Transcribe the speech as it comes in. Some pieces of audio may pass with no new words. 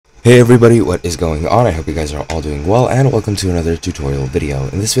Hey everybody, what is going on? I hope you guys are all doing well, and welcome to another tutorial video.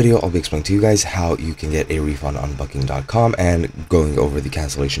 In this video, I'll be explaining to you guys how you can get a refund on Booking.com and going over the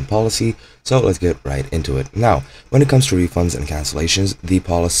cancellation policy. So let's get right into it. Now, when it comes to refunds and cancellations, the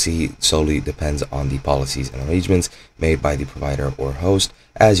policy solely depends on the policies and arrangements made by the provider or host.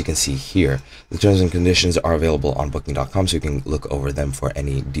 As you can see here, the terms and conditions are available on Booking.com, so you can look over them for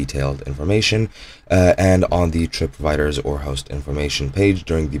any detailed information, and on the trip providers or host information page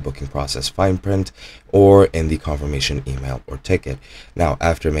during the booking process fine print, or in the confirmation email or ticket. Now,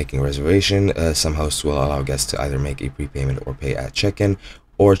 after making a reservation, some hosts will allow guests to either make a prepayment or pay at check-in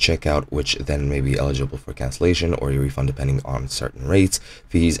or checkout, which then may be eligible for cancellation or a refund depending on certain rates,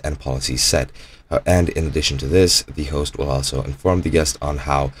 fees, and policies set. And in addition to this, the host will also inform the guest on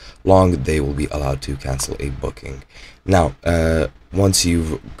how long they will be allowed to cancel a booking. Now, once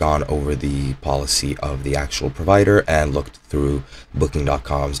you've gone over the policy of the actual provider and looked through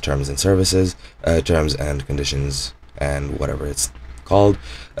Booking.com's terms and services, terms and conditions, and whatever it's called,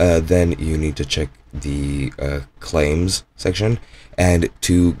 then you need to check the claims section. And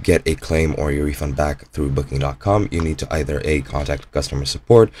to get a claim or your refund back through Booking.com, you need to either A, contact customer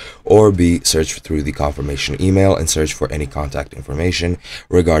support, or B, search through the confirmation email and search for any contact information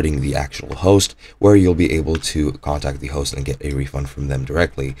regarding the actual host, where you'll be able to contact the host and get a refund from them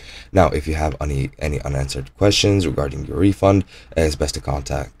directly. Now, if you have any unanswered questions regarding your refund, it's best to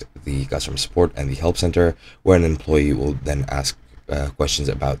contact the customer support and the help center, where an employee will then ask questions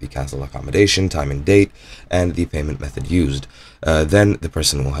about the canceled accommodation, time and date, and the payment method used. Then the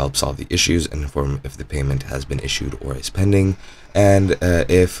person will help solve the issues and inform if the payment has been issued or is pending. And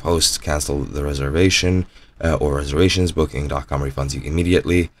if hosts cancel the reservation or reservations, Booking.com refunds you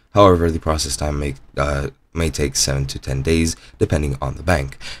immediately. However, the process time may take 7 to 10 days depending on the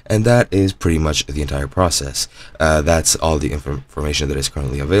bank. And that is pretty much the entire process. That's all the information that is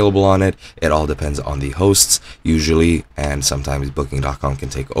currently available on it. It all depends on the hosts usually, and sometimes Booking.com can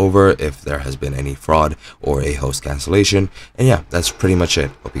take over if there has been any fraud or a host cancellation. And yeah, that's pretty much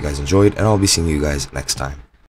it. Hope you guys enjoyed, and I'll be seeing you guys next time.